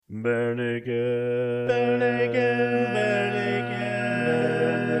Bare naked, bare naked, bare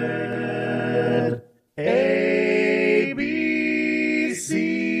naked, ABCs.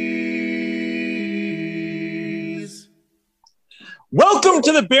 Welcome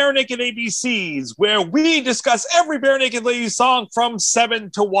to the Bare Naked ABCs, where we discuss every Bare Naked Ladies song from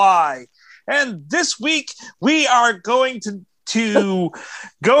 7 to Y. And this week, we are going to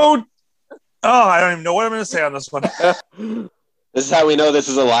go... Oh, I don't even know what I'm going to say on this one. This is how we know this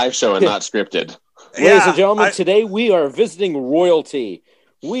is a live show and not scripted. Ladies and gentlemen, today we are visiting royalty.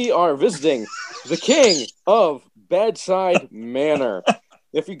 We are visiting the king of Bedside Manor.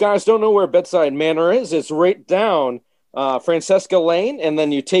 If you guys don't know where Bedside Manor is, it's right down Francesca Lane, and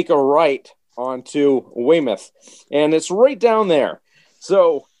then you take a right onto Weymouth. And it's right down there.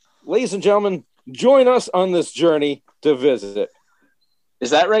 So, ladies and gentlemen, join us on this journey to visit.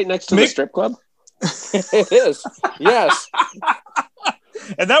 Is that right next to the strip club? It is, yes.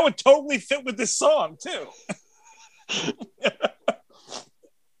 And that would totally fit with this song, too.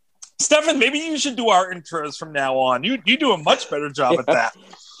 Stefan, maybe you should do our intros from now on. You do a much better job at that.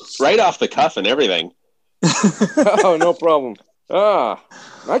 Right off the cuff and everything. Oh, no problem.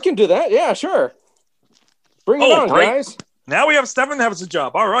 I can do that. Yeah, sure. Bring it on, great. guys. Now we have Stefan that has a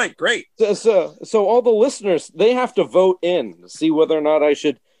job. All right, great. So all the listeners, they have to vote in to see whether or not I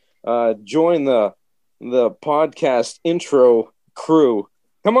should join the podcast intro crew.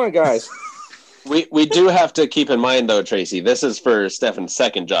 Come on, guys. We do have to keep in mind, though, Tracy, this is for Stefan's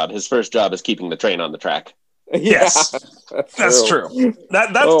second job. His first job is keeping the train on the track. Yes, that's true.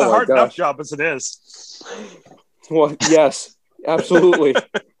 That's the hard enough job as it is. Well, yes, absolutely.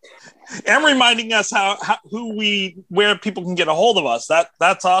 And reminding us where people can get a hold of us.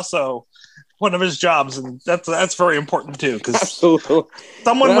 That's also one of his jobs, and that's very important too. Because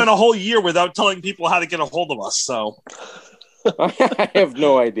someone went a whole year without telling people how to get a hold of us. So I have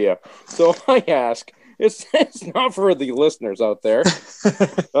no idea. So I ask. It's not for the listeners out there.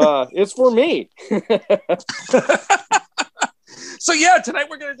 It's for me. So yeah, tonight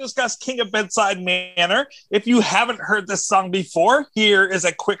we're going to discuss King of Bedside Manor. If you haven't heard this song before, here is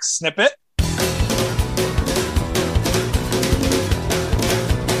a quick snippet.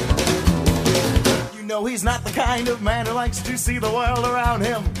 You know he's not the kind of man who likes to see the world around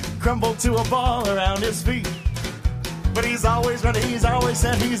him crumble to a ball around his feet. But he's always ready, he's always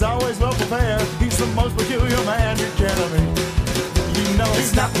set, he's always well prepared. He's the most peculiar man you can meet. You know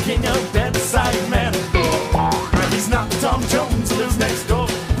he's not the king of Bedside Manor. He's not the Tom Jones who lives next door.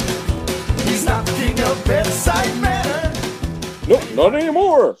 He's not the king of Bedside Manor. Nope, not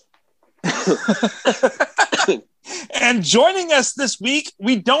anymore. And joining us this week,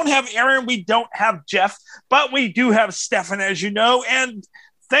 we don't have Aaron, we don't have Jeff, but we do have Stefan, as you know, and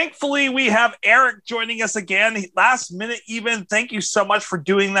thankfully we have Eric joining us again, last minute even. Thank you so much for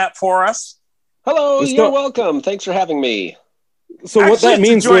doing that for us. Hello, you're welcome. Thanks for having me. So what that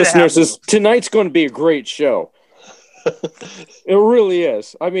means, listeners, is tonight's going to be a great show. It really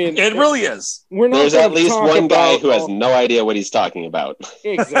is. I mean, it really is. There's at least one guy who has no idea what he's talking about.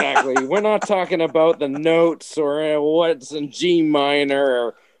 Exactly. We're not talking about the notes or what's in G minor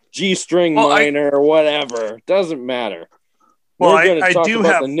or G string minor or whatever. Doesn't matter. Well, We're going to talk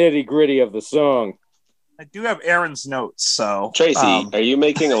about the nitty gritty of the song. I do have Aaron's notes. So Tracy, are you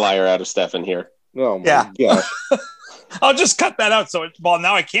making a liar out of Stefan here? Oh my gosh. I'll just cut that out.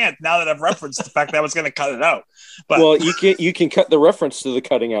 Now I can't. Now that I've referenced the fact that I was going to cut it out. But well, you can cut the reference to the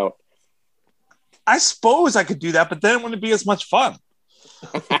cutting out. I suppose I could do that, but then it wouldn't be as much fun.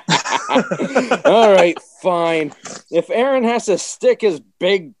 All right, fine. If Aaron has to stick his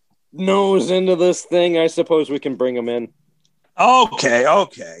big nose into this thing, I suppose we can bring him in. Okay.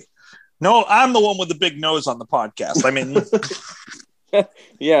 No, I'm the one with the big nose on the podcast. I mean,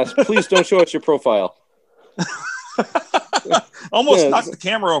 yes. Please don't show us your profile. Almost knocked the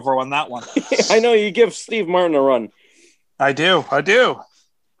camera over on that one. I know, you give Steve Martin a run. I do.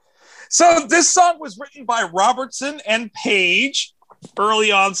 So this song was written by Robertson and Page,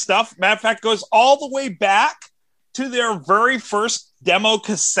 early on stuff. Matter of fact, goes all the way back to their very first demo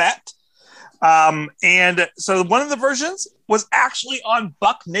cassette. And so one of the versions was actually on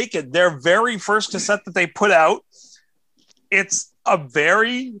Buck Naked, their very first cassette that they put out. It's a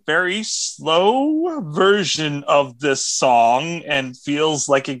very, very slow version of this song and feels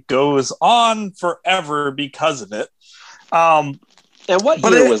like it goes on forever because of it. And what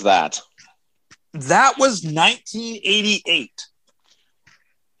year was that? That was 1988.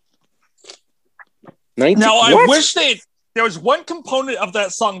 Now, I wish there was one component of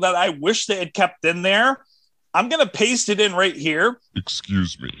that song that I wish they had kept in there. I'm going to paste it in right here.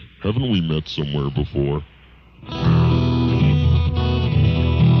 Excuse me, haven't we met somewhere before?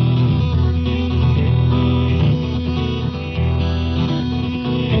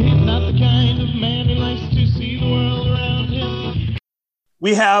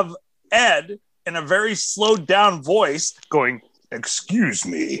 we have Ed in a very slowed down voice going, "Excuse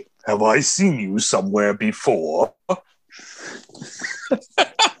me, have I seen you somewhere before?"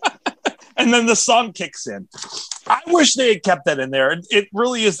 And then the song kicks in. I wish they had kept that in there. It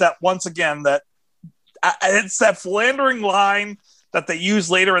really is that, once again, that it's that philandering line that they use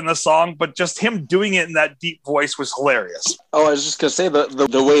later in the song, but just him doing it in that deep voice was hilarious. Oh, I was just going to say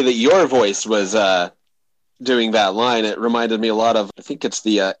the way that your voice was doing that line, it reminded me a lot of, I think it's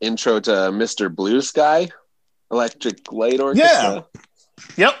the intro to Mr. Blue Sky, Electric Light Orchestra.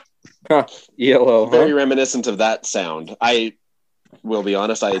 Yeah. Yep. Yellow. Very reminiscent of that sound. I will be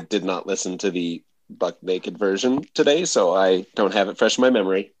honest, I did not listen to the Buck Naked version today, so I don't have it fresh in my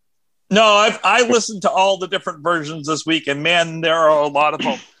memory. No, I listened to all the different versions this week, and man, there are a lot of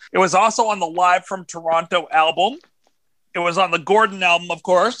them. It was also on the Live from Toronto album. It was on the Gordon album, of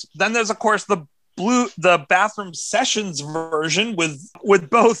course. Then there's, of course, the Bathroom Sessions version with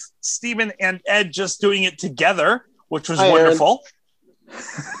both Steven and Ed just doing it together, which was wonderful.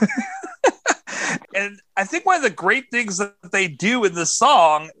 And I think one of the great things that they do in this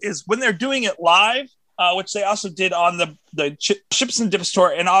song is when they're doing it live, which they also did on the Chips and Dips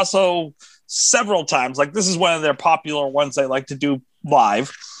tour, and also several times. Like, this is one of their popular ones they like to do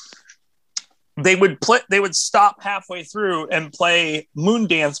live. They would stop halfway through and play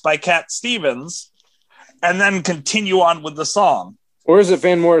Moondance by Cat Stevens, and then continue on with the song. Or is it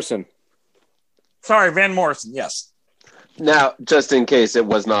Van Morrison? Sorry, Van Morrison. Yes. Now, just in case it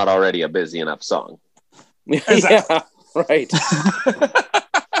was not already a busy enough song. Yeah, right.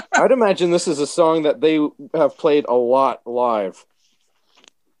 I'd imagine this is a song that they have played a lot live.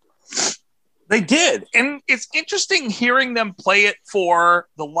 They did. And it's interesting hearing them play it for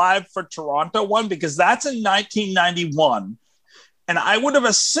the Live for Toronto one, because that's in 1991. And I would have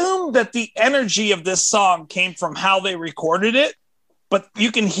assumed that the energy of this song came from how they recorded it. But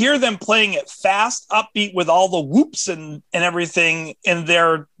you can hear them playing it fast, upbeat, with all the whoops and everything in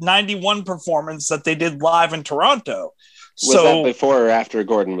their 91 performance that they did live in Toronto. Was that before or after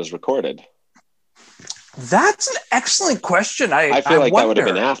Gordon was recorded? That's an excellent question. I feel like that would have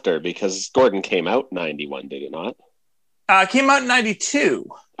been after, because Gordon came out in 91, did it not? It came out in 92.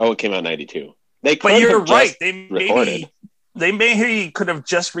 Oh, it came out in 92. But you're right. They maybe could have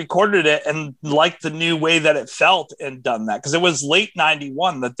just recorded it and liked the new way that it felt and done that, because it was late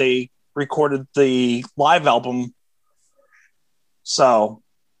 91 that they recorded the live album. So,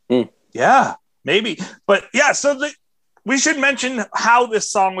 yeah, maybe. But yeah, so we should mention how this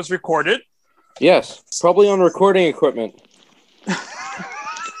song was recorded. Yes, probably on recording equipment.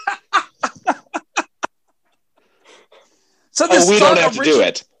 So this we don't have to do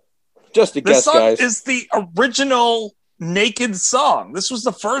it. Just a guess, guys. This song is the original Naked song. This was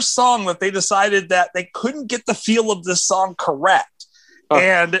the first song that they decided that they couldn't get the feel of this song correct.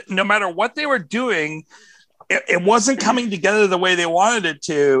 And no matter what they were doing, it wasn't coming together the way they wanted it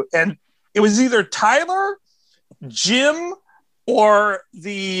to. And it was either Tyler, Jim, or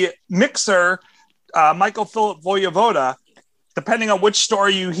the mixer, Michael Philip Voyevoda, depending on which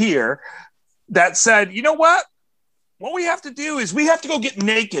story you hear, that said, you know what? What we have to do is we have to go get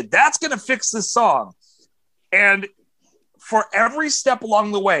naked. That's going to fix this song. And for every step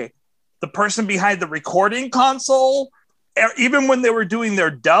along the way, the person behind the recording console, even when they were doing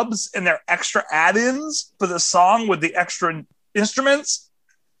their dubs and their extra add-ins for the song with the extra instruments,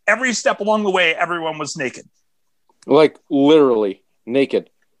 every step along the way, everyone was naked. Like literally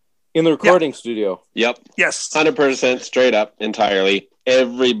naked in the recording studio. Yep. Yes. 100% straight up, entirely.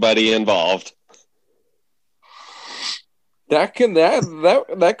 Everybody involved. That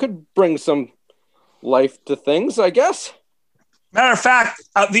could bring some life to things, I guess. Matter of fact,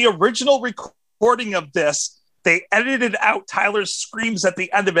 the original recording of this, they edited out Tyler's screams at the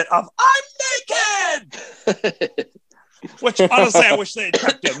end of it of "I'm naked," which honestly I wish they had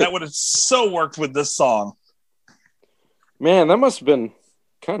kept in. That would have so worked with this song. Man, that must have been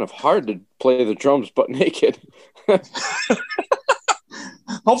kind of hard to play the drums butt naked.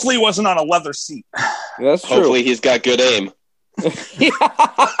 Hopefully, he wasn't on a leather seat. That's true. Hopefully, he's got good aim.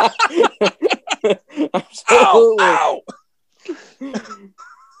 Absolutely. Ow,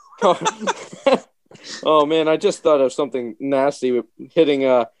 Oh man, I just thought of something nasty with hitting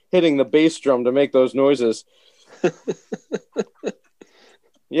the bass drum to make those noises.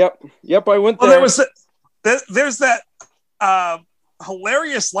 Yep, I went there. Well, there's that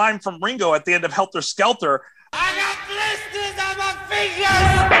hilarious line from Ringo at the end of Helter Skelter. I got blisters on my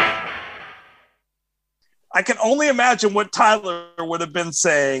fingers. I can only imagine what Tyler would have been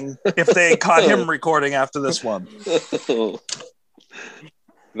saying if they caught him recording after this one.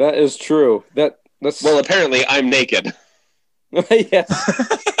 That is true. That's well, apparently I'm naked. Yes.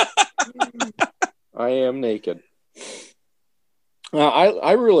 I am naked.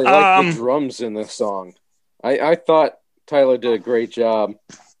 I really like the drums in this song. I thought Tyler did a great job.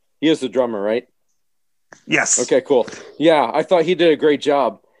 He is the drummer, right? Yes. Okay, cool. Yeah, I thought he did a great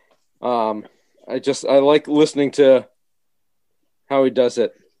job. I like listening to how he does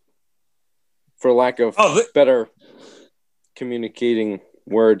it, for lack of better communicating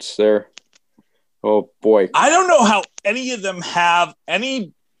words there. Oh, boy. I don't know how any of them have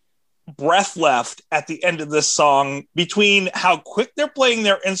any breath left at the end of this song between how quick they're playing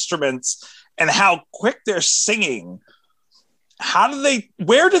their instruments and how quick they're singing.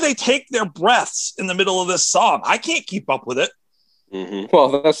 Where do they take their breaths in the middle of this song? I can't keep up with it. Mm-hmm.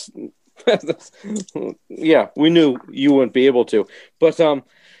 Well, that's yeah, we knew you wouldn't be able to, but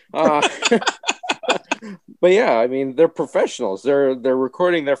but yeah, I mean, they're professionals. They're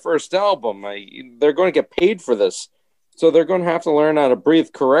recording their first album. They're going to get paid for this, so they're going to have to learn how to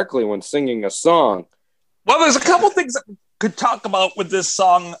breathe correctly when singing a song. Well, there's a couple things that we could talk about with this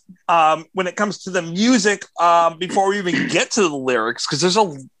song when it comes to the music before we even get to the lyrics, because there's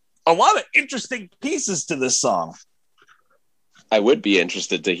a lot of interesting pieces to this song. I would be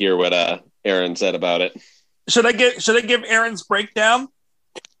interested to hear what Aaron said about it. Should I give Aaron's breakdown?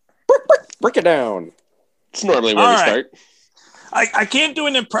 Break it down. It's normally where we start. I can't do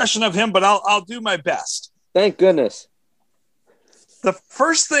an impression of him, but I'll do my best. Thank goodness. The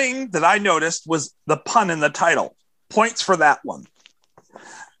first thing that I noticed was the pun in the title. Points for that one.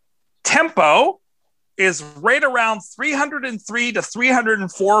 Tempo is right around 303 to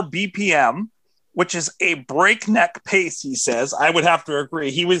 304 BPM, which is a breakneck pace, he says. I would have to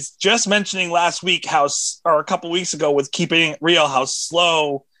agree. He was just mentioning last week or a couple weeks ago with Keeping It Real, how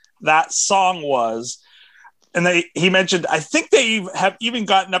slow that song was. And he mentioned, I think they have even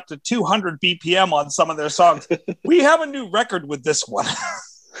gotten up to 200 BPM on some of their songs. We have a new record with this one.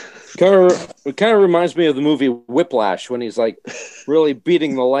 It kind of reminds me of the movie Whiplash, when he's like really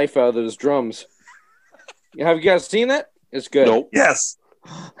beating the life out of his drums. Have you guys seen that? It's good. Nope. Yes.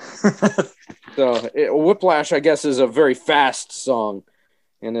 So Whiplash, I guess, is a very fast song,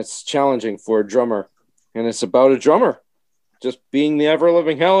 and it's challenging for a drummer. And it's about a drummer just being the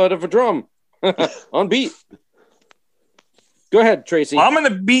ever-living hell out of a drum on beat. Go ahead, Tracy. Well, I'm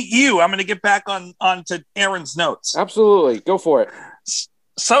going to beat you. I'm going to get back on to Aaron's notes. Absolutely. Go for it.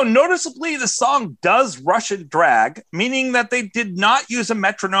 So noticeably, the song does rush and drag, meaning that they did not use a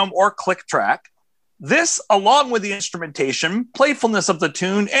metronome or click track. This, along with the instrumentation, playfulness of the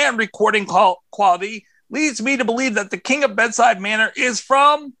tune, and recording quality, leads me to believe that the King of Bedside Manor is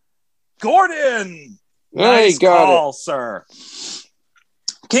from Gordon. Nice call, sir.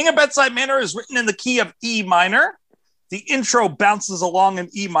 King of Bedside Manor is written in the key of E minor. The intro bounces along in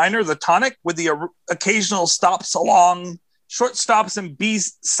E minor, the tonic, with the occasional short stops in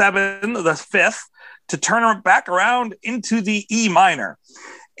B7, the fifth, to turn it back around into the E minor.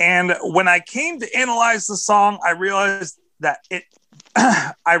 And when I came to analyze the song, I realized that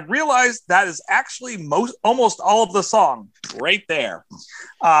is actually almost all of the song right there.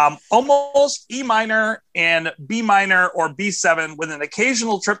 Almost E minor and B minor or B7 with an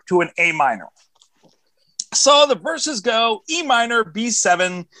occasional trip to an A minor. So the verses go E minor,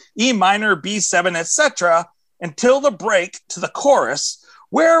 B7, E minor, B7, etc. until the break to the chorus,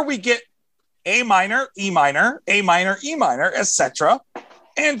 where we get A minor, E minor, A minor, E minor, etc.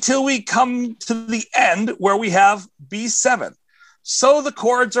 until we come to the end where we have B7. So the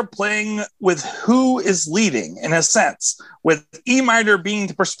chords are playing with who is leading, in a sense, with E minor being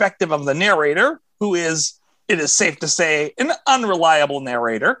the perspective of the narrator, who is, it is safe to say, an unreliable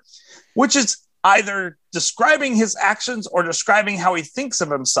narrator, which is either describing his actions or describing how he thinks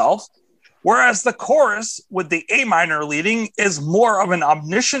of himself, whereas the chorus with the A minor leading is more of an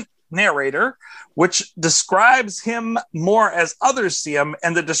omniscient narrator, which describes him more as others see him,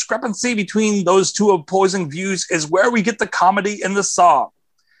 and the discrepancy between those two opposing views is where we get the comedy in the song,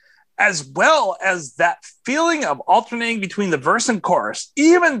 as well as that feeling of alternating between the verse and chorus,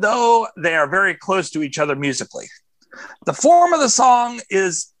 even though they are very close to each other musically. The form of the song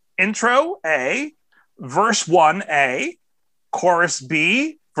is intro A, verse 1A, chorus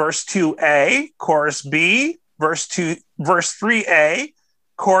B, verse 2A, chorus B, verse 3A,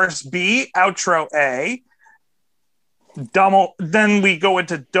 chorus B, outro A. Then we go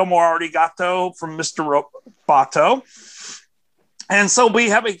into Domo Arigato from Mr. Roboto. And so we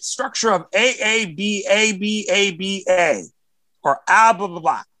have a structure of A, B, A, B, A, B, A, or A, blah, blah,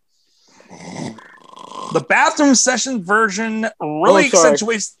 blah. The bathroom session version really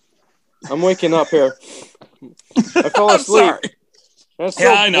accentuates. I'm waking up here. I fell asleep. Sorry. That's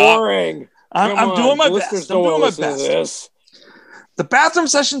so boring. I'm doing my best. I'm doing my best. The Bathroom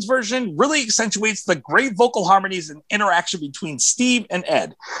Sessions version really accentuates the great vocal harmonies and interaction between Steve and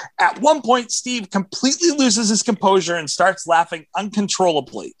Ed. At one point, Steve completely loses his composure and starts laughing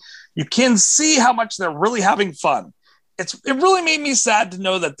uncontrollably. You can see how much they're really having fun. It really made me sad to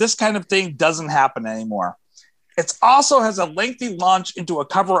know that this kind of thing doesn't happen anymore. It also has a lengthy launch into a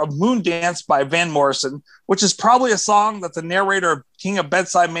cover of Moon Dance by Van Morrison, which is probably a song that the narrator of King of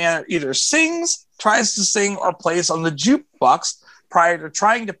Bedside Manor either sings, tries to sing, or plays on the jukebox prior to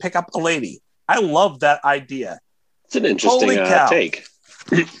trying to pick up a lady. I love that idea. It's an interesting take.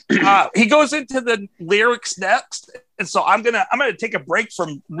 He goes into the lyrics next, and so I'm gonna take a break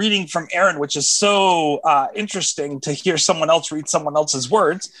from reading from Aaron, which is so interesting to hear someone else read someone else's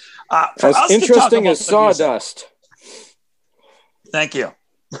words. As interesting as sawdust. Thank you.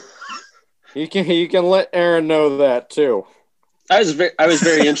 You can let Aaron know that too. I was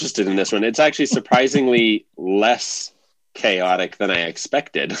very interested in this one. It's actually surprisingly less chaotic than I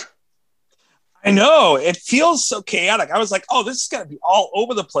expected. I know, it feels so chaotic. I was like, "Oh, this is gonna be all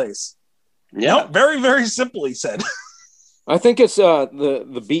over the place." Yeah, no, very, very simple. He said. I think it's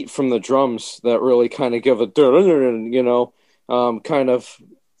the beat from the drums that really kind of give a kind of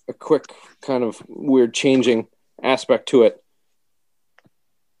a quick, kind of weird changing aspect to it.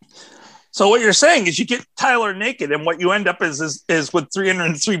 So what you're saying is you get Tyler naked, and what you end up is with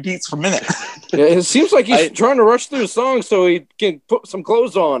 303 beats per minute. Yeah, it seems like he's trying to rush through the song so he can put some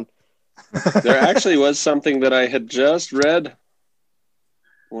clothes on. There actually was something that I had just read.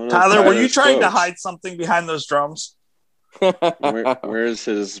 Tyler, were you trying to hide something behind those drums? Where's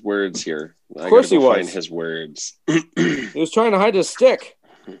his words here? Of course he was. Find his words. He was trying to hide his stick.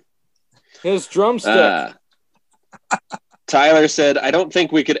 His drumstick. Tyler said, "I don't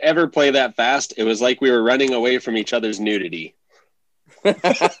think we could ever play that fast. It was like we were running away from each other's nudity."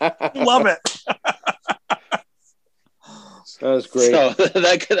 Love it. That was great. So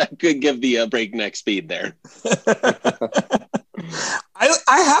that could give the breakneck speed there. I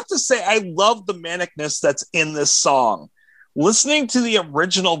have to say, I love the manicness that's in this song. Listening to the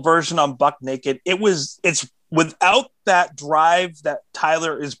original version on Buck Naked, it's without that drive that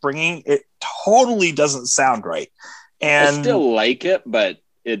Tyler is bringing, it totally doesn't sound right. And I still like it, but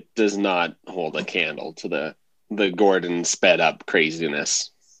it does not hold a candle to the Gordon sped up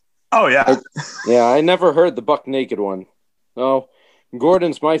craziness. Oh yeah. I never heard the Buck Naked one. No,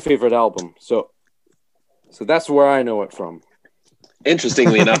 Gordon's my favorite album, so that's where I know it from.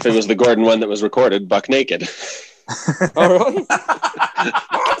 Interestingly enough, it was the Gordon one that was recorded, Buck Naked. Oh, really?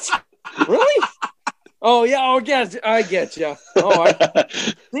 What? Really? Oh, yeah. Oh, yes. I get you. Oh,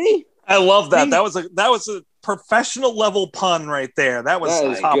 see? I love that. See? That was a professional level pun right there. That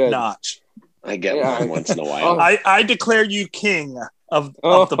was top notch. I get one once in a while. I declare you king of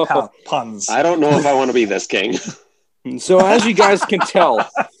the puns. I don't know if I want to be this king. So as you guys can tell,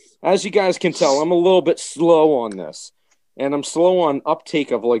 I'm a little bit slow on this. And I'm slow on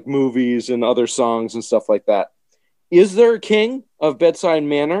uptake of like movies and other songs and stuff like that. Is there a king of Bedside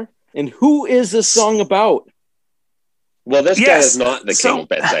Manor? And who is this song about? Well, this guy is not the king of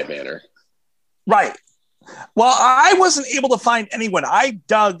Bedside Manor. Right. Well, I wasn't able to find anyone. I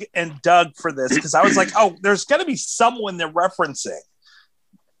dug for this because I was like, oh, there's got to be someone they're referencing.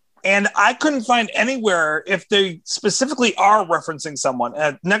 And I couldn't find anywhere if they specifically are referencing someone.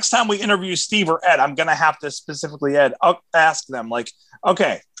 And next time we interview Steve or Ed, I'm going to have to specifically ask them, like,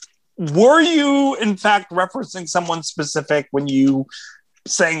 okay, were you in fact referencing someone specific when you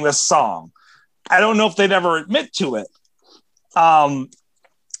sang this song? I don't know if they'd ever admit to it.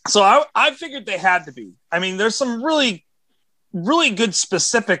 So I figured they had to be. I mean, there's some really, really good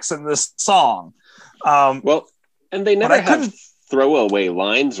specifics in this song. Well, and they never have throwaway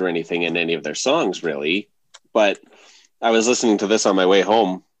lines or anything in any of their songs, really. But I was listening to this on my way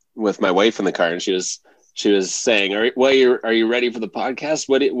home with my wife in the car, and she was saying, are you ready for the podcast?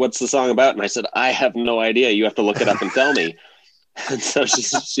 What's the song about? And I said, I have no idea. You have to look it up and tell me. And so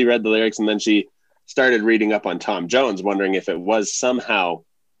she read the lyrics, and then she started reading up on Tom Jones, wondering if it was somehow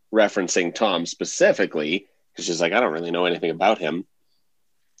referencing Tom specifically, because she's like, I don't really know anything about him.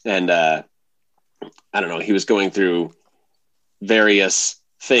 And I don't know, he was going through various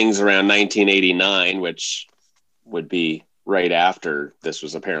things around 1989, which would be right after this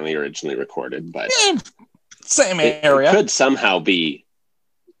was apparently originally recorded, but same area. It could somehow be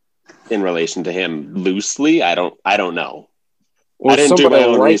in relation to him loosely. I don't know. Or I didn't do my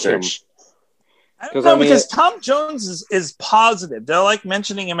own research. I don't know, because Tom Jones is positive. They're like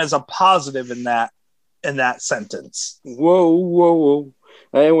mentioning him as a positive in that sentence. Whoa.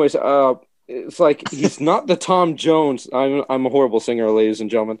 Anyways, it's like he's not the Tom Jones. I'm a horrible singer, ladies and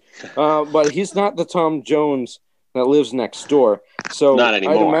gentlemen. But he's not the Tom Jones that lives next door. So Not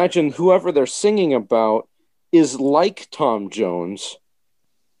anymore. I'd imagine whoever they're singing about is like Tom Jones,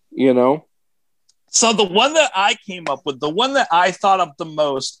 you know? So the one that I came up with, the one that I thought of the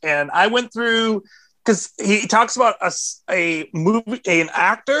most, and I went through, because he talks about a movie, an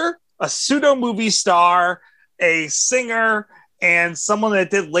actor, a pseudo movie star, a singer, and someone that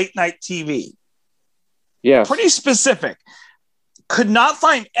did late night TV. Yeah. Pretty specific. Could not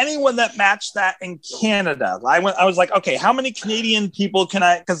find anyone that matched that in Canada. I was like, okay, how many Canadian people can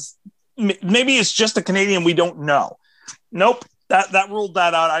I, because maybe it's just a Canadian we don't know. Nope, that ruled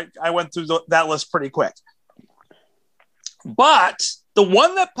that out. I went through that list pretty quick. But the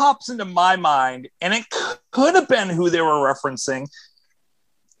one that pops into my mind, and it could have been who they were referencing,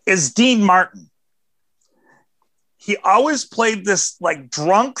 is Dean Martin. He always played this like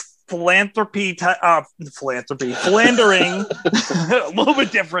drunk philandering, a little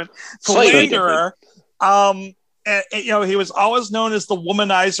bit different, philanderer. And, he was always known as the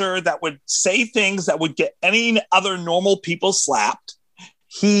womanizer that would say things that would get any other normal people slapped.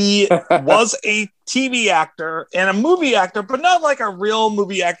 He was a TV actor and a movie actor, but not like a real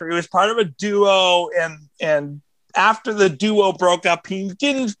movie actor. He was part of a duo, and after the duo broke up, he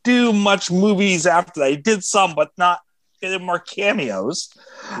didn't do much movies after that. He did some, but not more cameos.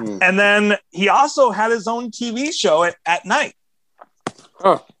 And then he also had his own TV show at night.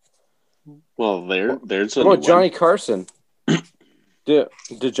 Huh. Well, there's what about Johnny Carson? Did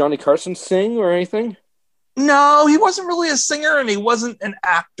Johnny Carson sing or anything? No, he wasn't really a singer, and he wasn't an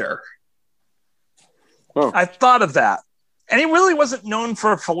actor. Oh. I thought of that. And he really wasn't known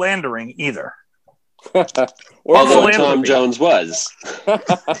for philandering either. Although Tom Jones was.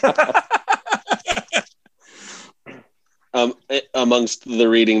 Amongst the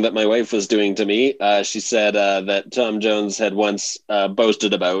reading that my wife was doing to me, she said that Tom Jones had once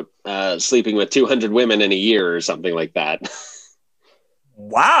boasted about sleeping with 200 women in a year or something like that.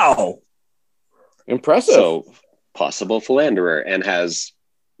 Wow. Impressive. So, possible philanderer, and has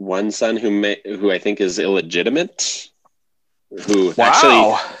one son who I think is illegitimate. Who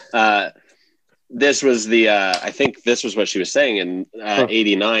actually, this was I think this was what she was saying in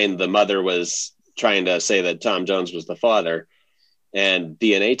 89. The mother was trying to say that Tom Jones was the father, and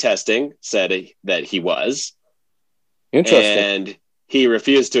DNA testing said that he was. Interesting. And he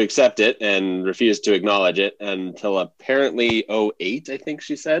refused to accept it and refused to acknowledge it until apparently 2008, I think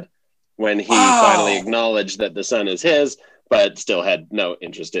she said, when he finally acknowledged that the son is his, but still had no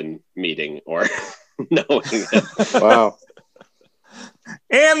interest in meeting or knowing it. Wow.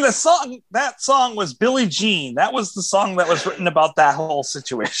 And that song was Billie Jean. That was the song that was written about that whole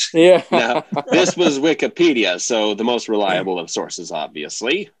situation. Yeah. Now, this was Wikipedia, so the most reliable of sources,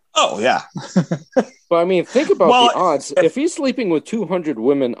 obviously. Oh, yeah. But I mean, think about the odds. If he's sleeping with 200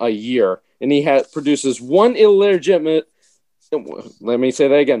 women a year and he produces one illegitimate, let me say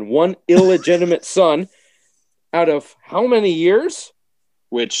that again, one illegitimate son out of how many years?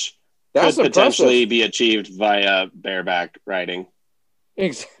 Which That's could potentially impressive. be achieved via bareback riding.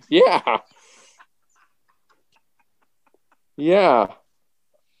 Yeah. Yeah.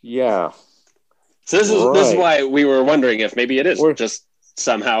 Yeah. So this is why we were wondering if maybe it is just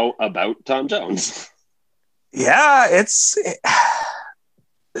somehow about Tom Jones. Yeah, it's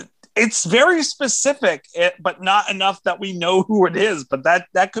very specific, but not enough that we know who it is. But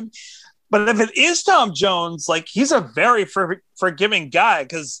that could. But if it is Tom Jones, like, he's a very forgiving guy,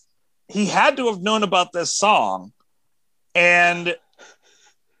 because he had to have known about this song. And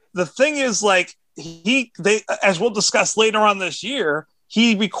the thing is, like, they as we'll discuss later on this year,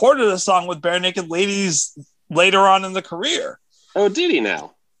 he recorded a song with Bare Naked Ladies later on in the career. Oh, did he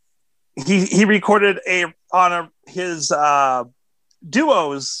now? He recorded his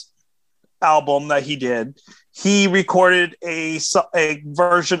duos album that he did. He recorded a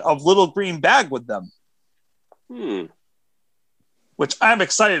version of Little Green Bag with them. Which I'm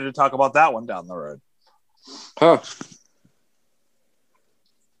excited to talk about that one down the road. Huh.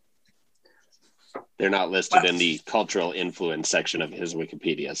 They're not listed in the cultural influence section of his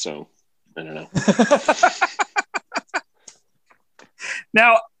Wikipedia, so I don't know.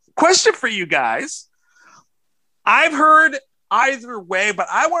 Now, question for you guys. I've heard either way, but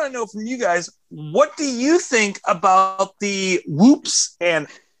I want to know from you guys, what do you think about the whoops and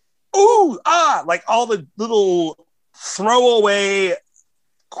like all the little throwaway,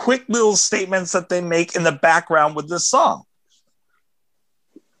 quick little statements that they make in the background with this song?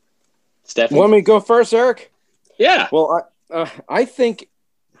 Stephanie? Want me to go first, Eric? Yeah. Well, I think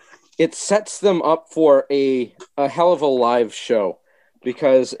it sets them up for a hell of a live show,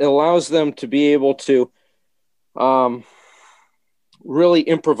 because it allows them to be able to really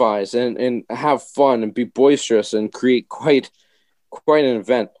improvise and have fun and be boisterous and create quite an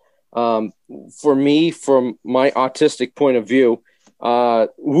event. For me, from my autistic point of view,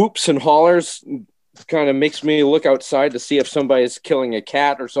 whoops and hollers kind of makes me look outside to see if somebody's killing a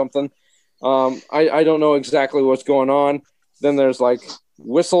cat or something. I don't know exactly what's going on. Then there's like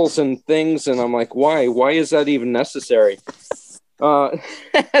whistles and things, and I'm like, why? Why is that even necessary?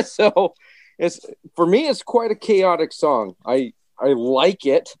 So for me, it's quite a chaotic song. I like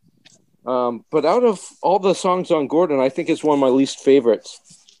it, but out of all the songs on Gordon, I think it's one of my least favorites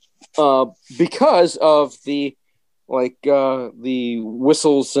because of the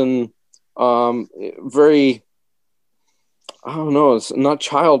whistles and very, I don't know, it's not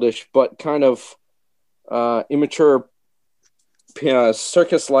childish, but kind of immature,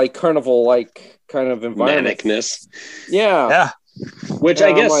 circus-like, carnival-like kind of environment. Manicness. Yeah. Which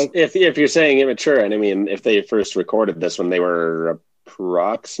I guess, if you're saying immature, and I mean, if they first recorded this when they were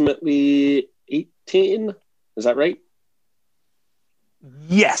approximately 18, is that right?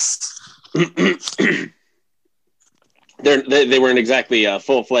 Yes. They weren't exactly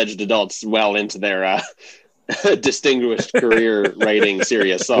full-fledged adults well into their distinguished career writing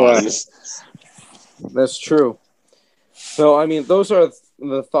serious songs. That's true. So, I mean, those are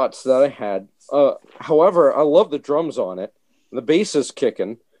the thoughts that I had. However, I love the drums on it. The bass is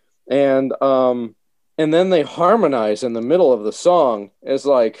kicking. And then they harmonize in the middle of the song. It's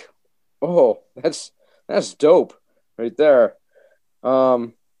like, oh, that's dope right there.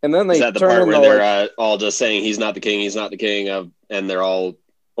 And then they is that the part where they're all just saying he's not the king of, and they're all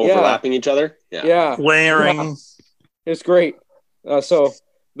overlapping each other? Yeah. Layering. Yeah. It's great. So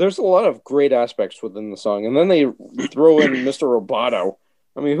there's a lot of great aspects within the song. And then they throw in Mr. Roboto.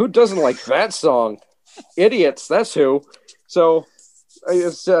 I mean, who doesn't like that song? Idiots, that's who. So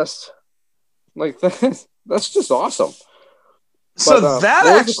it's just like that's just awesome. So but, that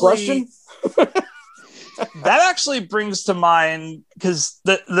actually question? That actually brings to mind, because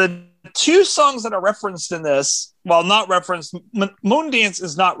the two songs that are referenced in this, well, not referenced, Moondance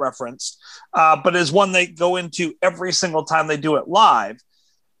is not referenced, but is one they go into every single time they do it live.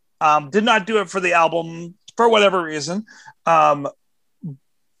 Did not do it for the album for whatever reason. But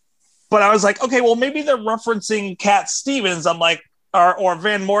I was like, okay, well, maybe they're referencing Cat Stevens. I'm like, or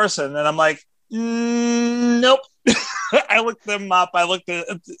Van Morrison. And I'm like, nope. I looked them up. I looked at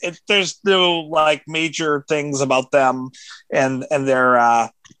it. There's no like major things about them and their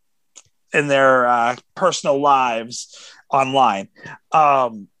personal lives online.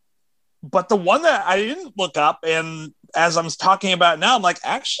 But the one that I didn't look up, and as I'm talking about now, I'm like,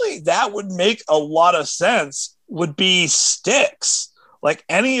 actually, that would make a lot of sense, would be Styx. Like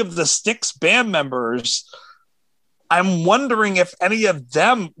any of the Styx band members, I'm wondering if any of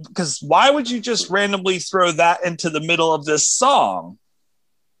them, because why would you just randomly throw that into the middle of this song?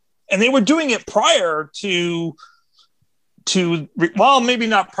 And they were doing it prior to well, maybe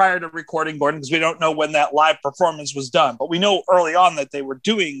not prior to recording Gordon, because we don't know when that live performance was done, but we know early on that they were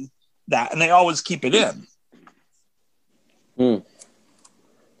doing that, and they always keep it in.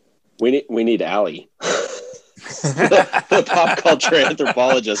 We need Allie, the pop culture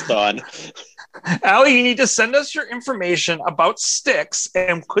anthropologist, on. Allie, you need to send us your information about Styx,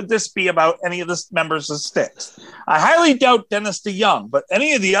 and could this be about any of the members of Styx? I highly doubt Dennis DeYoung, but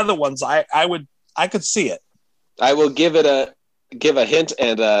any of the other ones, I could see it. I will give a hint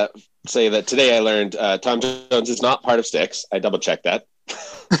and say that today I learned Tom Jones is not part of Styx. I double checked that.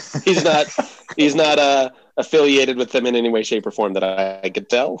 He's not affiliated with them in any way, shape, or form that I could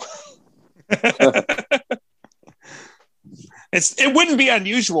tell. It wouldn't be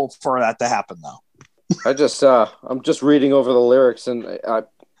unusual for that to happen, though. I'm just reading over the lyrics, and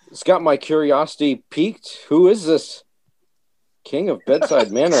it's got my curiosity piqued. Who is this king of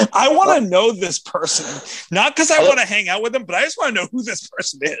Bedside Manor? I want to know this person, not because I want to hang out with him, but I just want to know who this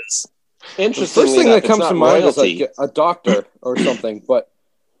person is. Interesting. The first thing that comes to mind is like a doctor or something, but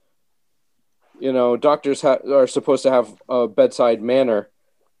you know, doctors are supposed to have a bedside manner.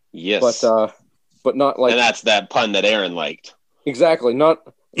 Yes, but not like. And that's that pun that Aaron liked. Exactly, not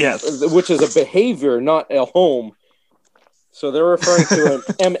yes, which is a behavior, not a home. So they're referring to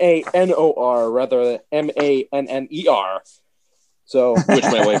an Manor rather than Manner. So, which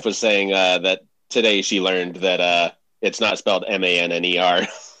my wife was saying that today she learned that it's not spelled Manner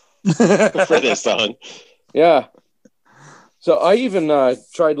for this song. Yeah. So I even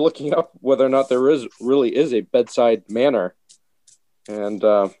tried looking up whether or not there really is a bedside manor, and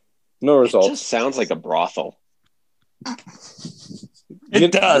no results. It just sounds like a brothel.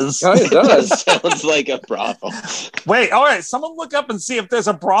 It does. It does. Sounds like a brothel. Wait, all right. Someone look up and see if there's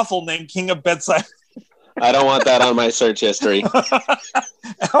a brothel named King of Bedside. I don't want that on my search history.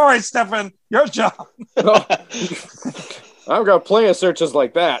 All right, Stefan, your job. Oh, I've got plenty of searches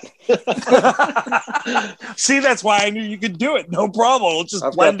like that. See, that's why I knew you could do it. No problem. It'll just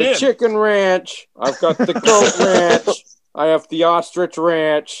I've blend got the in. chicken ranch. I've got the goat ranch. I have the ostrich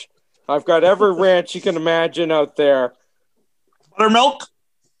ranch. I've got every ranch you can imagine out there. Buttermilk?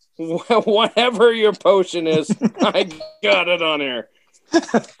 Whatever your potion is, I got it on here.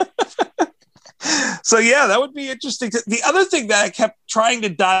 So, yeah, that would be interesting. The other thing that I kept trying to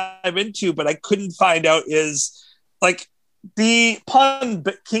dive into, but I couldn't find out is, like, the pun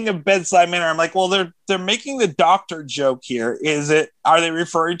King of Bedside Manor. I'm like, well, they're making the doctor joke here. Are they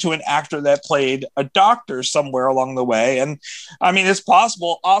referring to an actor that played a doctor somewhere along the way? And I mean, it's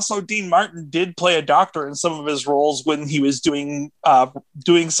possible. Also, Dean Martin did play a doctor in some of his roles when he was doing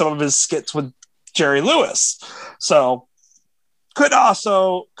some of his skits with Jerry Lewis. So could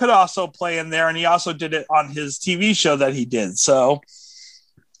also play in there. And he also did it on his TV show that he did. So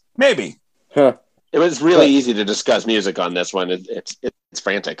maybe. Huh. It was really easy to discuss music on this one. It's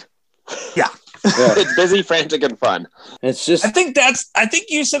frantic. Yeah. It's busy, frantic, and fun. It's just. I think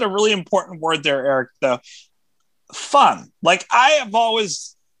you said a really important word there, Eric, though. Fun. Like, I have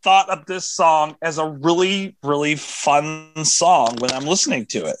always thought of this song as a really, really fun song when I'm listening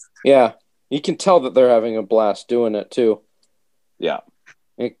to it. Yeah. You can tell that they're having a blast doing it, too. Yeah.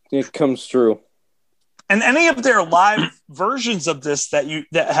 It comes through. And any of their live versions of this that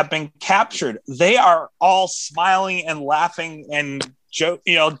have been captured, they are all smiling and laughing and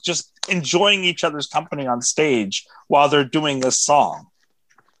just enjoying each other's company on stage while they're doing this song.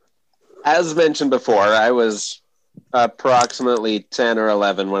 As mentioned before, I was approximately 10 or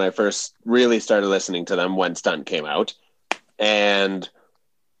 11 when I first really started listening to them when Stunt came out. And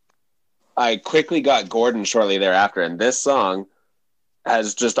I quickly got Gordon shortly thereafter. And this song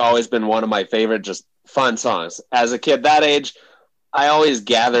has just always been one of my favorite, just fun songs. As a kid that age, I always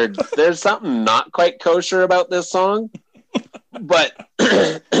gathered there's something not quite kosher about this song, but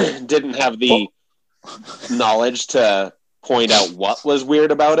didn't have the knowledge to point out what was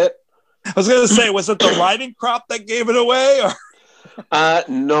weird about it. I was going to say, was it the riding crop that gave it away? Or?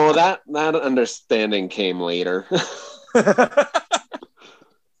 No, that understanding came later.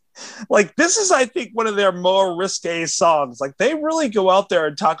 Like, this is, I think, one of their more risque songs. Like, they really go out there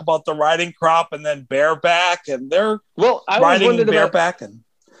and talk about the riding crop and then bareback, and they're riding bareback. And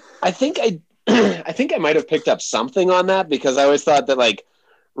I think I might have picked up something on that, because I always thought that, like,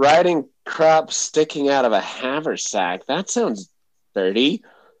 riding crop sticking out of a haversack, that sounds dirty.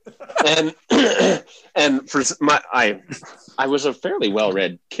 And for I was a fairly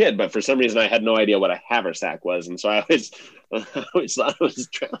well-read kid, but for some reason I had no idea what a haversack was, and so I always thought it was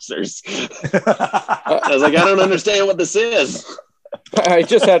trousers. I was like, I don't understand what this is. I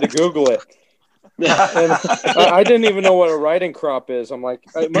just had to Google it. And I didn't even know what a riding crop is. I'm like,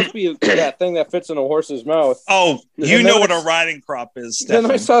 it must be that thing that fits in a horse's mouth. Oh, you know what a riding crop is, Stefan.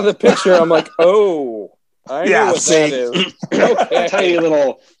 Then I saw the picture. I'm like, oh, I know what that is. Okay. Tiny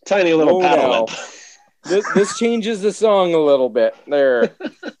little paddle whip. This changes the song a little bit there,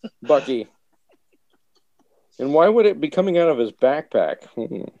 Bucky. And why would it be coming out of his backpack?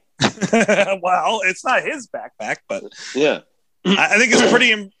 Well, it's not his backpack, but yeah, I think it's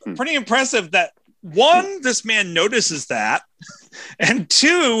pretty impressive that, one, this man notices that, and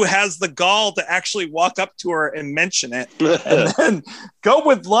two, has the gall to actually walk up to her and mention it, and then go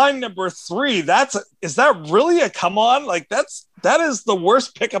with line number 3. Is that really a come on? Like, that is the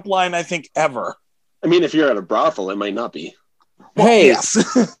worst pickup line I think ever. I mean, if you're at a brothel, it might not be. Well, hey,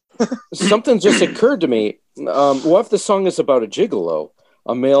 yes. Something just occurred to me. What if the song is about a gigolo,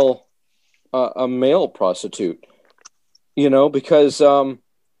 a male prostitute? Because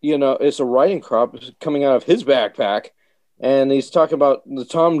it's a riding crop coming out of his backpack, and he's talking about the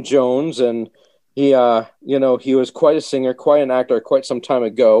Tom Jones, and he was quite a singer, quite an actor, quite some time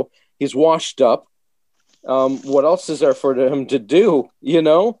ago. He's washed up. What else is there for him to do?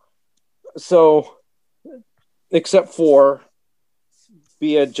 So, except for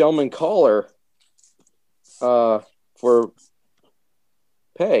be a gentleman caller for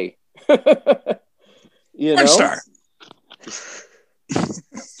pay. Star.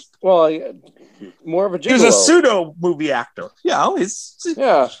 Well, more of a gigolo. He was a pseudo movie actor. Yeah,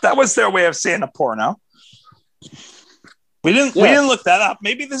 that was their way of saying a porno. We didn't look that up.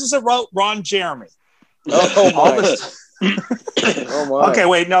 Maybe this is a Ron Jeremy. Oh my. Oh my. Okay,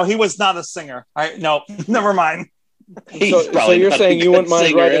 wait, no, he was not a singer. No, never mind. So you're saying you wouldn't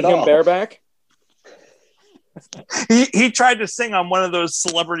mind riding him bareback? He tried to sing on one of those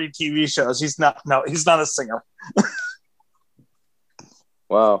celebrity TV shows. He's not a singer.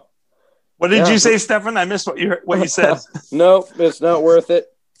 Wow. What did you say, Stefan? I missed what you said. Nope, it's not worth it.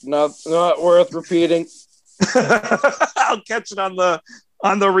 Not worth repeating. I'll catch it on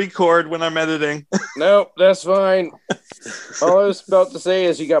the record when I'm editing. Nope, that's fine. All I was about to say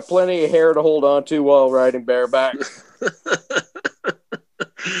is you got plenty of hair to hold on to while riding bareback.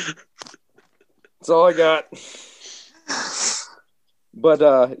 That's all I got.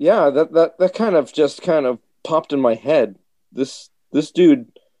 But yeah, that kind of popped in my head. This dude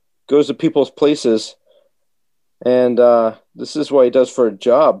goes to people's places, and this is what he does for a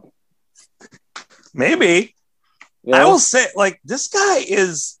job. Maybe. You know? I will say, like, this guy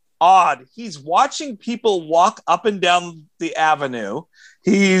is odd. He's watching people walk up and down the avenue.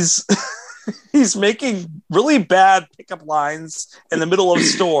 He's making really bad pickup lines in the middle of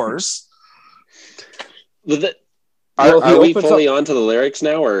stores. Are we fully onto the lyrics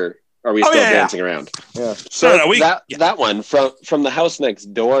now, or are we still dancing around? Yeah. So that one from the house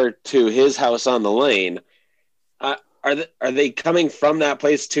next door to his house on the lane, are they coming from that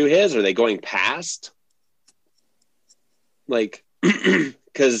place to his? Or are they going past? Like,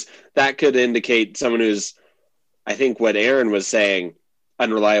 because that could indicate someone who's, I think what Aaron was saying,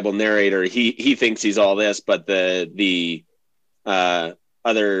 unreliable narrator. He thinks he's all this, but the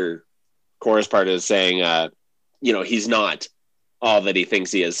other chorus part is saying, he's not all that he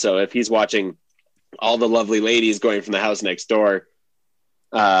thinks he is. So if he's watching all the lovely ladies going from the house next door,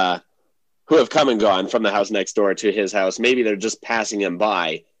 who have come and gone from the house next door to his house, maybe they're just passing him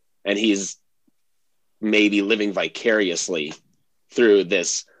by, and he's maybe living vicariously through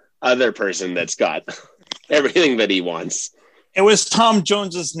this other person that's got everything that he wants. It was Tom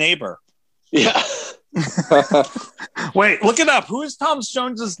Jones's neighbor. Yeah. Wait, look it up. Who is Tom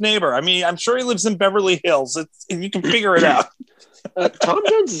Jones's neighbor? I mean, I'm sure he lives in Beverly Hills. You can figure it out. Tom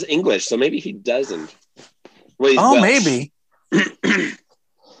Jones is English, so maybe he doesn't. Well, maybe.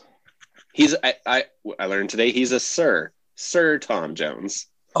 I learned today he's a Sir Tom Jones.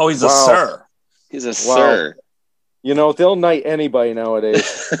 Oh, he's a sir. He's a sir. You know, they'll knight anybody nowadays.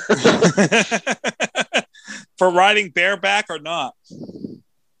 For riding bareback or not.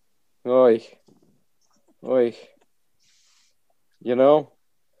 Oy. You know,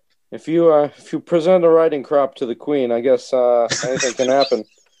 if you present a riding crop to the queen, I guess anything can happen.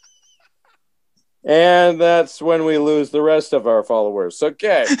 And that's when we lose the rest of our followers.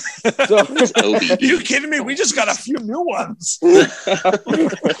 Okay. So, are you kidding me? We just got a few new ones. Our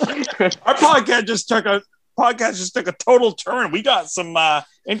podcast just took a total turn. We got some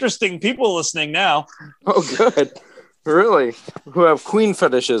interesting people listening now. Oh, good. Really? Who have queen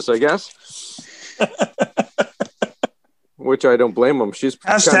fetishes, I guess. Which I don't blame them. She's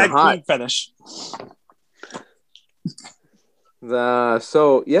kind of hot. Queen fetish.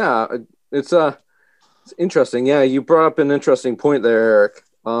 So yeah, it's interesting. Yeah, you brought up an interesting point there, Eric.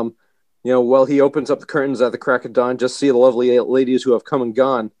 While he opens up the curtains at the crack of dawn, just see the lovely ladies who have come and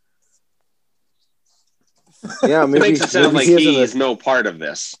gone. Yeah, maybe it makes it sound like he's no part of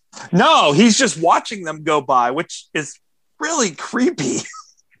this. No, he's just watching them go by, which is really creepy.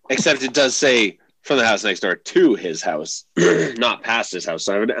 Except it does say from the house next door to his house, not past his house.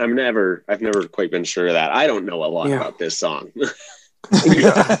 So I've never quite been sure of that. I don't know a lot about this song.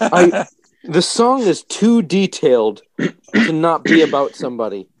 The song is too detailed to not be about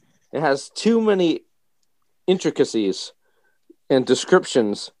somebody. It has too many intricacies and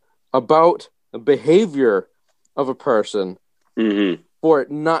descriptions about the behavior of a person for it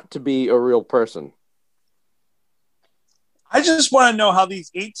not to be a real person. I just want to know how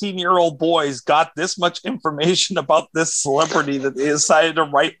these 18-year-old boys got this much information about this celebrity that they decided to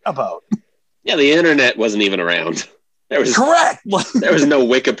write about. Yeah, the internet wasn't even around. Correct. There was no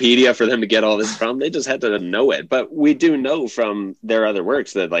Wikipedia for them to get all this from. They just had to know it. But we do know from their other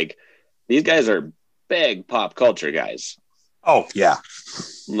works that, like, these guys are big pop culture guys. Oh, yeah.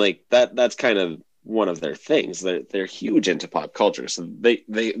 Like, that's kind of one of their things. They're huge into pop culture. So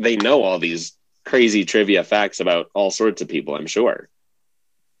they know all these crazy trivia facts about all sorts of people, I'm sure.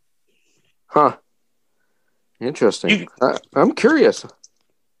 Huh. Interesting. I'm curious.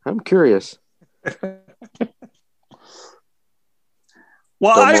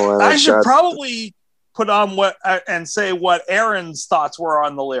 Well, I should probably put on and say what Aaron's thoughts were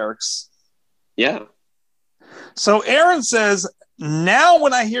on the lyrics. Yeah. So Aaron says, now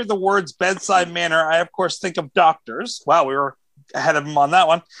when I hear the words Bedside Manor, I of course think of doctors. Wow, we were ahead of him on that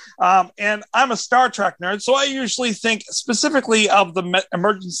one. And I'm a Star Trek nerd, so I usually think specifically of the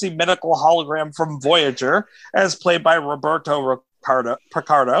emergency medical hologram from Voyager, as played by Roberto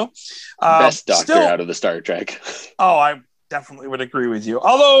Picardo. Best doctor out of the Star Trek. Oh, I definitely would agree with you.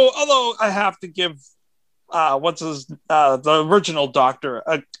 Although I have to give the original Doctor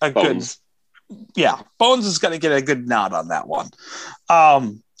a good Yeah, Bones is going to get a good nod on that one.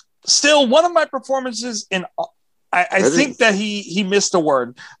 Still, one of my performances in. I think that he missed a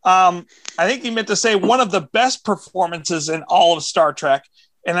word. I think he meant to say one of the best performances in all of Star Trek.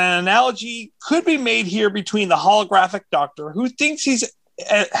 And an analogy could be made here between the holographic doctor who thinks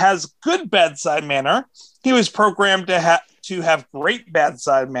has good bedside manner. He was programmed to have great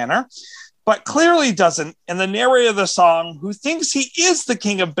bedside manner, but clearly doesn't. And the narrator of the song who thinks he is the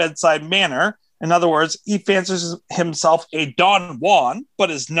king of bedside manner. In other words, he fancies himself a Don Juan,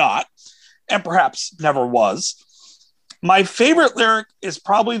 but is not, and perhaps never was. My favorite lyric is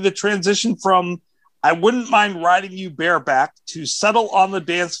probably the transition from "I wouldn't mind riding you bareback" to "settle on the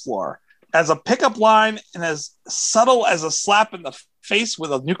dance floor" as a pickup line and as subtle as a slap in the face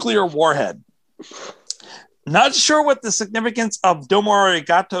with a nuclear warhead. Not sure what the significance of Domo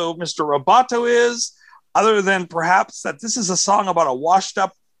Arigato, Mr. Roboto is, other than perhaps that this is a song about a washed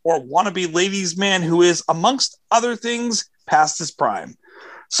up or wannabe ladies' man who is, amongst other things, past his prime.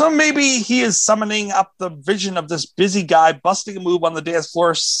 So maybe he is summoning up the vision of this busy guy busting a move on the dance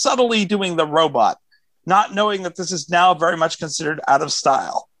floor, subtly doing the robot, not knowing that this is now very much considered out of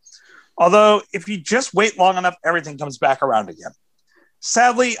style. Although, if you just wait long enough, everything comes back around again.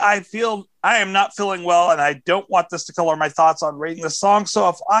 Sadly, I feel I am not feeling well, and I don't want this to color my thoughts on rating this song. So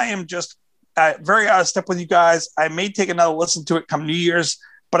if I am just very out of step with you guys, I may take another listen to it come New Year's,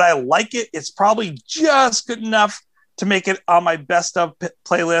 but I like it. It's probably just good enough to make it on my best of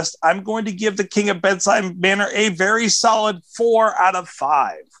playlist. I'm going to give the King of Bedside Manor a very solid 4 out of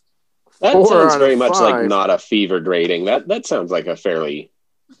 5. That sounds very much like not a fevered rating. That sounds like a fairly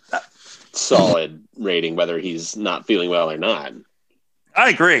solid rating, whether he's not feeling well or not. I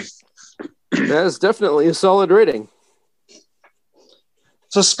agree. That is definitely a solid rating.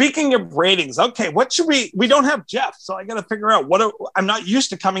 So speaking of ratings, okay, what should we don't have Jeff, so I got to figure out I'm not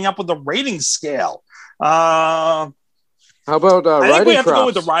used to coming up with a rating scale. How about I think we have to go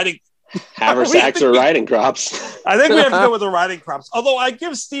with the riding haversacks or riding crops. I think we have to go with the riding crops. Although I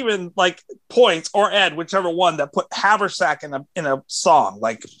give Steven like points, or Ed, whichever one, that put haversack in a song,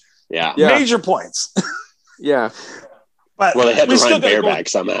 like major points. Yeah. But well, they had to run bareback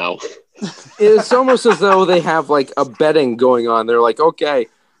somehow. It's almost as though they have like a betting going on. They're like, okay,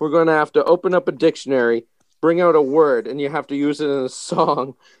 we're going to have to open up a dictionary, bring out a word, and you have to use it in a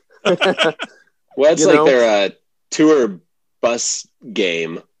song. Well, it's like their tour bus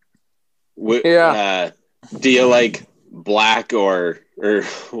game. Do you like black or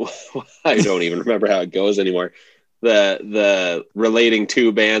I don't even remember how it goes anymore. The relating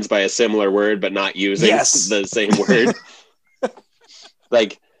two bands by a similar word but not using the same word.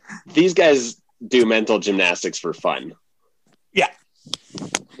 Like, these guys do mental gymnastics for fun. Yeah.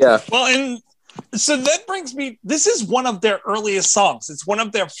 Well, and so that brings me, this is one of their earliest songs. It's one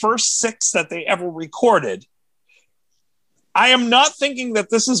of their first 6 that they ever recorded. I am not thinking that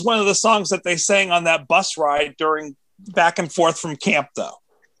this is one of the songs that they sang on that bus ride during back and forth from camp, though.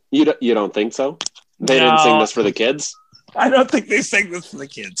 You don't think so? They didn't sing this for the kids? I don't think they sang this for the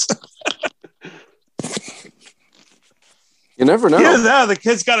kids. You never know. Yeah, the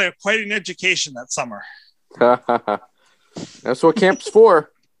kids got quite an education that summer. That's what camp's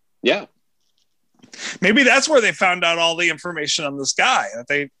for. Yeah. Maybe that's where they found out all the information on this guy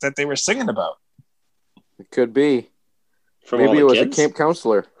that they were singing about. It could be. From maybe it was kids? A camp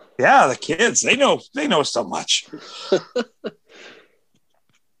counselor. Yeah, the kids. They know so much.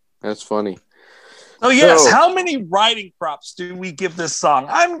 That's funny. Oh, yes. So, how many riding props do we give this song?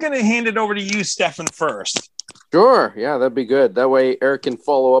 I'm going to hand it over to you, Stefan, first. Sure. Yeah, that'd be good. That way Eric can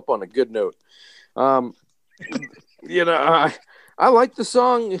follow up on a good note. I like the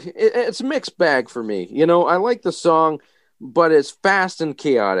song. It's a mixed bag for me. I like the song, but it's fast and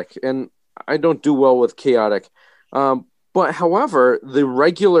chaotic, and I don't do well with chaotic. But however, the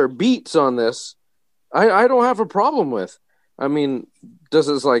regular beats on this, I don't have a problem with. I mean, does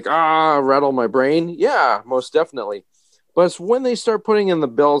it like, rattle my brain? Yeah, most definitely. But it's when they start putting in the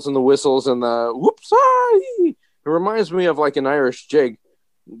bells and the whistles and the whoops, it reminds me of like an Irish jig,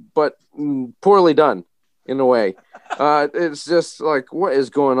 but poorly done in a way. It's just like, what is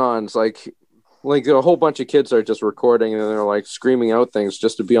going on? It's like a whole bunch of kids are just recording and they're like screaming out things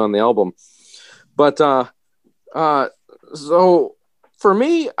just to be on the album. But so for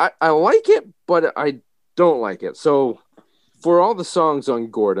me, I like it, but I don't like it. So for all the songs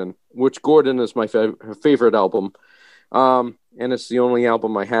on Gordon, which Gordon is my favorite album, and it's the only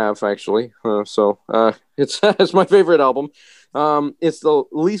album I have actually. It's my favorite album. It's the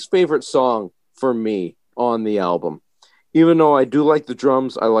least favorite song for me on the album. Even though I do like the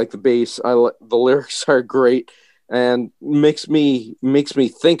drums, I like the bass, the lyrics are great. and makes me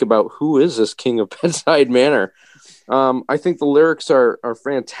think about who is this king of Bedside Manor. I think the lyrics are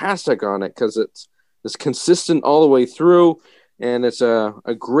fantastic on it because it's consistent all the way through, and it's a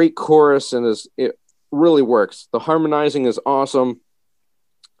great chorus, and it really works. The harmonizing is awesome.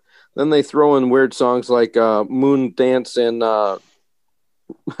 Then they throw in weird songs like Moon Dance and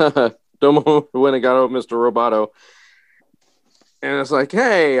Domo When It Got Out, Mr. Roboto. And it's like,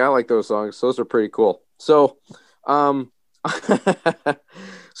 hey, I like those songs. Those are pretty cool. So,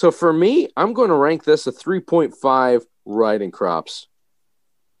 so for me, I'm going to rank this a 3.5 riding crops.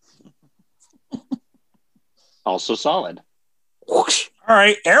 Also solid. All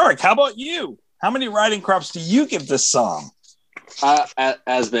right, Eric, how about you? How many riding crops do you give this song?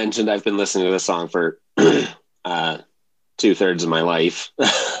 As mentioned, I've been listening to this song for 2/3 of my life.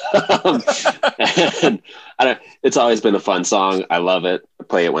 And it's always been a fun song. I love it. I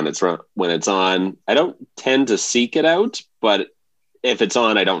play it when it's on. I don't tend to seek it out, but if it's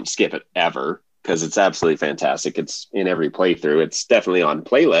on, I don't skip it ever because it's absolutely fantastic. It's in every playthrough. It's definitely on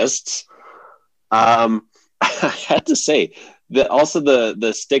playlists. I had to say that also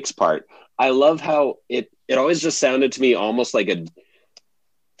the sticks part. I love how it always just sounded to me almost like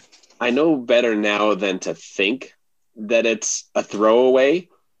I know better now than to think that it's a throwaway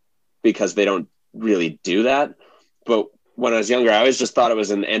because they don't really do that. But when I was younger, I always just thought it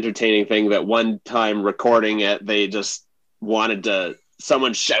was an entertaining thing that one time recording it, they just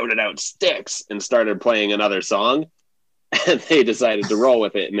someone shouted out sticks and started playing another song and they decided to roll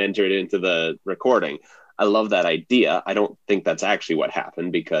with it and enter it into the recording. I love that idea. I don't think that's actually what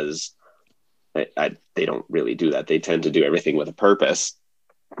happened because they don't really do that. They tend to do everything with a purpose.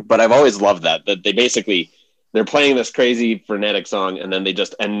 But I've always loved that they're playing this crazy frenetic song and then they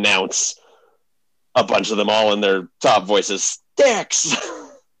just announce a bunch of them all in their top voices, sticks.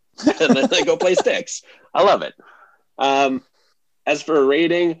 And then they go play sticks. I love it. As for a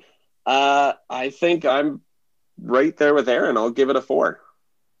rating, I think I'm right there with Aaron. I'll give it a 4.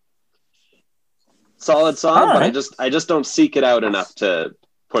 Solid song, right. But I just don't seek it out enough to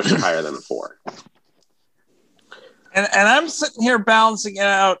push it higher than a 4. And I'm sitting here balancing it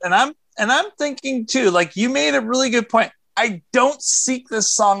out, and I'm thinking too, like you made a really good point. I don't seek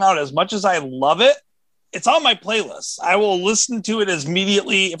this song out as much as I love it. It's on my playlist. I will listen to it as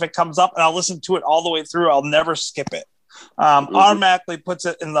immediately if it comes up, and I'll listen to it all the way through. I'll never skip it. Automatically puts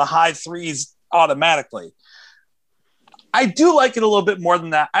it in the high 3s automatically. I do like it a little bit more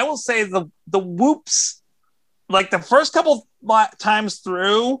than that. I will say the whoops, like the first couple times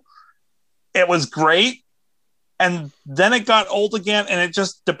through, it was great. And then it got old again. And it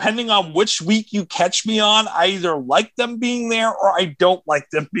just, depending on which week you catch me on, I either like them being there or I don't like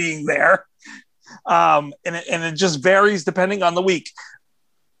them being there. And it just varies depending on the week.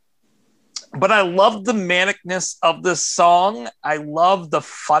 But I love the manicness of this song. I love the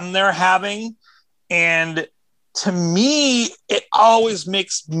fun they're having. And to me, it always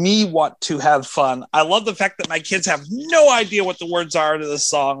makes me want to have fun. I love the fact that my kids have no idea what the words are to this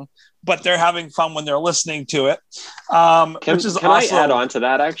song, but they're having fun when they're listening to it. Which is can also, I add on to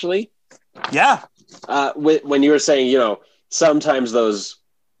that, actually? Yeah. When you were saying, sometimes those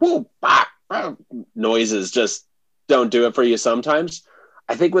noises just don't do it for you sometimes.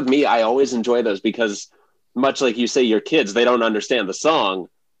 I think with me, I always enjoy those because much like you say, your kids, they don't understand the song,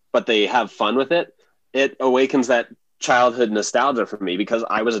 but they have fun with it. It awakens that childhood nostalgia for me because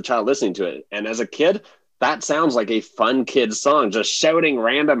I was a child listening to it. And as a kid, that sounds like a fun kid's song, just shouting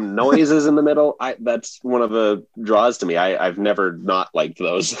random noises in the middle. That's one of the draws to me. I've never not liked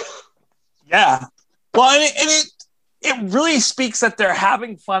those. Yeah. Well, and it really speaks that they're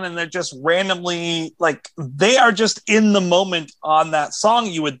having fun and they're just randomly, like, they are just in the moment on that song,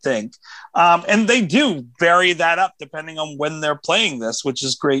 you would think. And they do vary that up depending on when they're playing this, which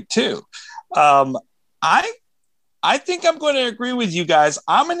is great too. I think I'm going to agree with you guys.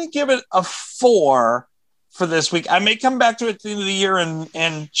 I'm going to give it a 4 for this week. I may come back to it at the end of the year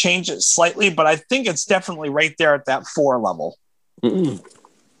and change it slightly, but I think it's definitely right there at that 4 level. Mm-mm.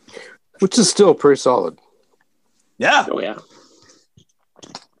 Which is still pretty solid. Yeah. Oh, yeah.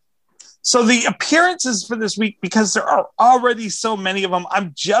 So the appearances for this week, because there are already so many of them,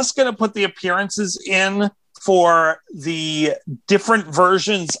 I'm just going to put the appearances in for the different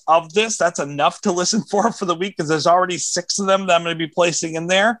versions of this. That's enough to listen for the week because there's already 6 of them that I'm going to be placing in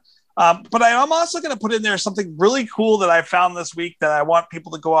there. But I'm also going to put in there something really cool that I found this week that I want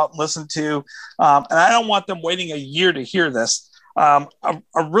people to go out and listen to. And I don't want them waiting a year to hear this. A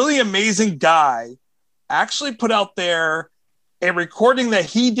really amazing guy actually put out there a recording that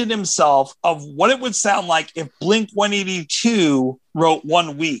he did himself of what it would sound like if Blink-182 wrote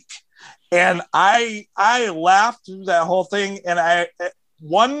 1 week. And I laughed through that whole thing. And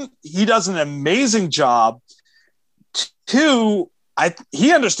he does an amazing job. Two,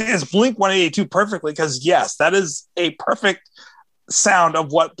 he understands Blink-182 perfectly because, yes, that is a perfect sound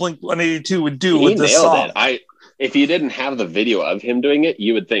of what Blink-182 would do with this song. It. If you didn't have the video of him doing it,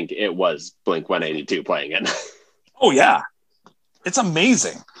 you would think it was Blink-182 playing it. Oh, yeah. It's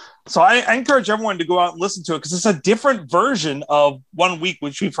amazing. So I encourage everyone to go out and listen to it because it's a different version of One Week,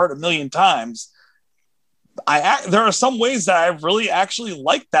 which we've heard a million times. There are some ways that I really actually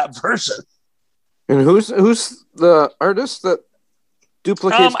like that version. And who's the artist that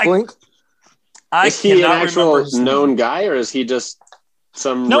duplicates Blink? Is he an actual known guy, or is he just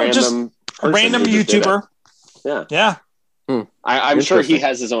some random YouTuber? Yeah. I'm sure he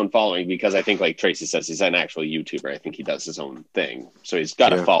has his own following because I think, like Tracy says, he's an actual YouTuber. I think he does his own thing, so he's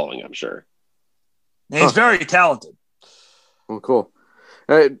got a following. I'm sure. And he's very talented. Oh, cool.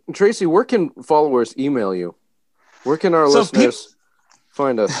 Tracy, where can followers email you? Where can our listeners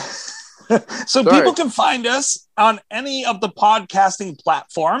find us? So people can find us on any of the podcasting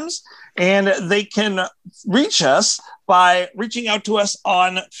platforms, and they can reach us by reaching out to us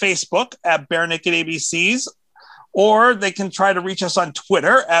on Facebook at Bare Naked ABCs, or they can try to reach us on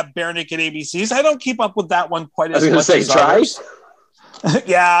Twitter at Bare Naked ABCs. I don't keep up with that one quite as much as others.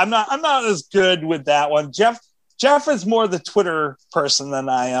 Yeah, I'm not as good with that one. Jeff is more the Twitter person than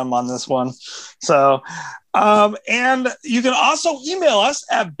I am on this one. So, and you can also email us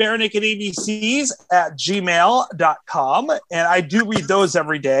at barenakedabcs@gmail.com. And I do read those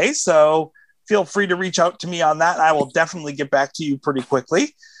every day. So feel free to reach out to me on that. I will definitely get back to you pretty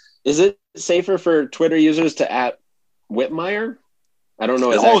quickly. Is it safer for Twitter users to @Whitmire? I don't know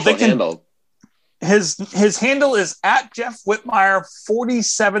his actual handle. His handle is @Jeff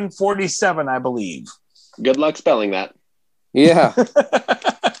Whitmire4747, I believe. Good luck spelling that. Yeah.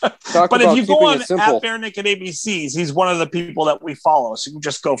 But if you go on @Bare Naked ABCs, he's one of the people that we follow, so you can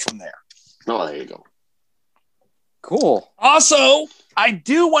just go from there. Oh, there you go. Cool. Also, I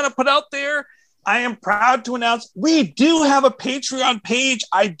do want to put out there, I am proud to announce we do have a Patreon page.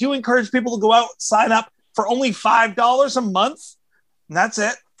 I do encourage people to go out, sign up for only $5 a month. And that's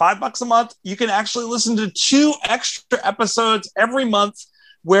it. $5 a month. You can actually listen to 2 extra episodes every month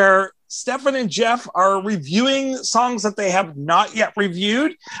where Stefan and Jeff are reviewing songs that they have not yet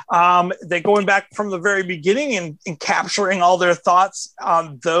reviewed. They're going back from the very beginning and capturing all their thoughts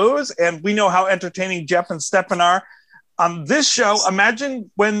on those. And we know how entertaining Jeff and Stefan are. On this show,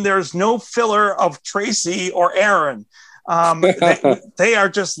 imagine when there's no filler of Tracy or Aaron. They are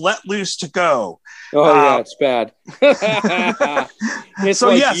just let loose to go. Oh, yeah, it's bad. It's so,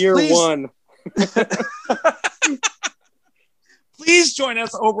 like year one. Please join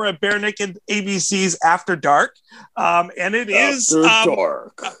us over at Bare Naked ABC's After Dark. And it is After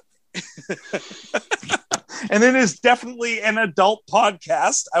Dark. And it is definitely an adult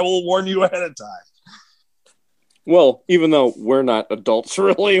podcast. I will warn you ahead of time. Well, even though we're not adults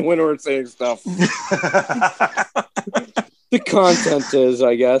really when we're saying stuff. The content is,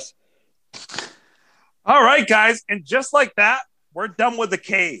 I guess. All right, guys. And just like that, we're done with the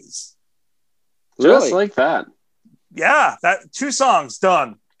K's. Really? Just like that. Yeah, that 2 songs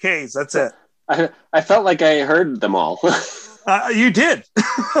done. K's, that's it. I felt like I heard them all. You did.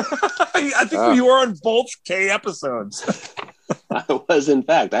 I think you were on both K episodes. I was, in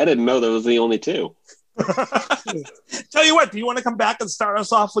fact. I didn't know there was the only 2. Tell you what, do you want to come back and start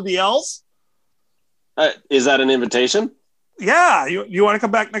us off with the L's? Is that an invitation? Yeah, you want to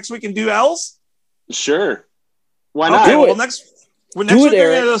come back next week and do L's? Sure. Why not? Okay, well, next week we're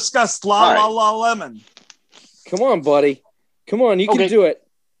going to discuss La La La Lemon. Come on, buddy. Come on, you can do it.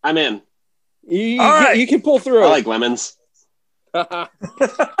 I'm in. You can pull through. I like lemons. You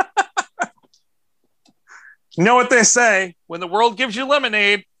know what they say, when the world gives you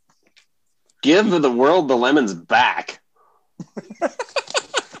lemonade, give the world the lemons back.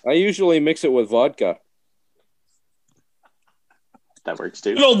 I usually mix it with vodka. That works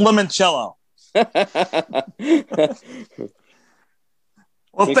too. Good old limoncello.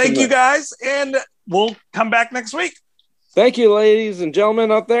 Well, thank you guys, and we'll come back next week. Thank you, ladies and gentlemen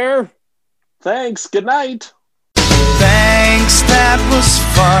out there. Thanks. Good night. Thanks, that was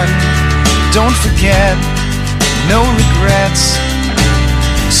fun. Don't forget, no regrets,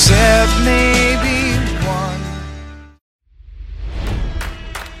 except maybe one.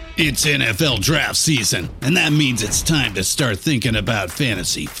 It's NFL draft season, and that means it's time to start thinking about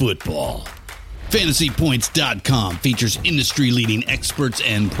fantasy football. FantasyPoints.com features industry-leading experts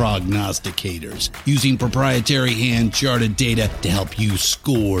and prognosticators using proprietary hand-charted data to help you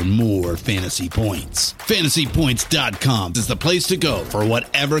score more fantasy points. FantasyPoints.com is the place to go for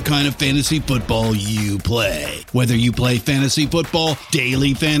whatever kind of fantasy football you play. Whether you play fantasy football,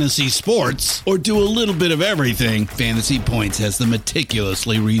 daily fantasy sports, or do a little bit of everything, Fantasy Points has the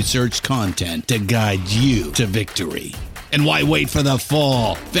meticulously researched content to guide you to victory. And why wait for the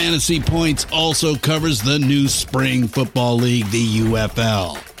fall? Fantasy Points also covers the new spring football league, the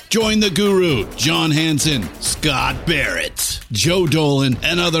UFL. Join the guru, John Hansen, Scott Barrett, Joe Dolan,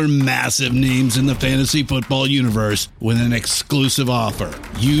 and other massive names in the fantasy football universe with an exclusive offer.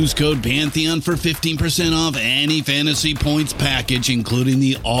 Use code Pantheon for 15% off any Fantasy Points package, including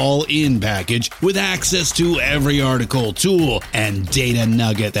the all-in package, with access to every article, tool, and data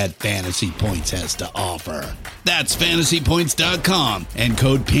nugget that Fantasy Points has to offer. That's FantasyPoints.com and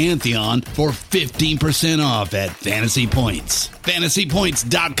code Pantheon for 15% off at Fantasy Points.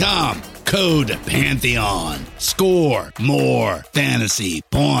 FantasyPoints.com, code Pantheon. Score more fantasy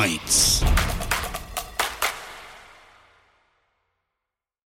points.